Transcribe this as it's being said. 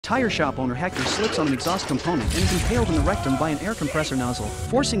tire shop owner Hector slips on an exhaust component and is impaled in the rectum by an air compressor nozzle,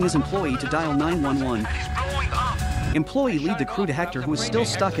 forcing his employee to dial 911. Employee lead the crew to Hector, who is still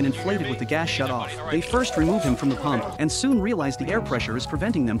stuck and inflated with the gas shut off. They first remove him from the pump, and soon realize the air pressure is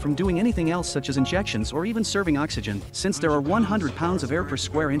preventing them from doing anything else such as injections or even serving oxygen, since there are 100 pounds of air per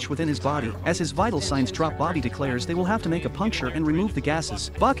square inch within his body. As his vital signs drop, Bobby declares they will have to make a puncture and remove the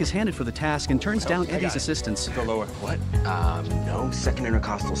gases. Buck is handed for the task and turns down Eddie's assistance. Go lower. What? No. Second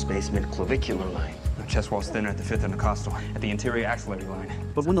intercostal space, mid-clavicular line. Chest wall's thinner at the fifth intercostal, at the anterior axillary line.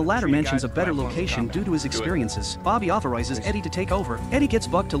 But when the latter mentions a better location due to his experiences, Bobby authorizes Eddie to take over. Eddie gets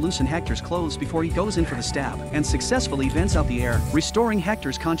Buck to loosen Hector's clothes before he goes in for the stab, and successfully vents out the air, restoring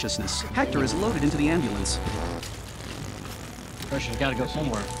Hector's consciousness. Hector is loaded into the ambulance. Pressure's gotta go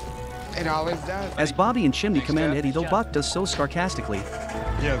somewhere. It always does. As Bobby and Chimney command Eddie, though Buck does so sarcastically.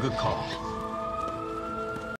 Yeah, good call.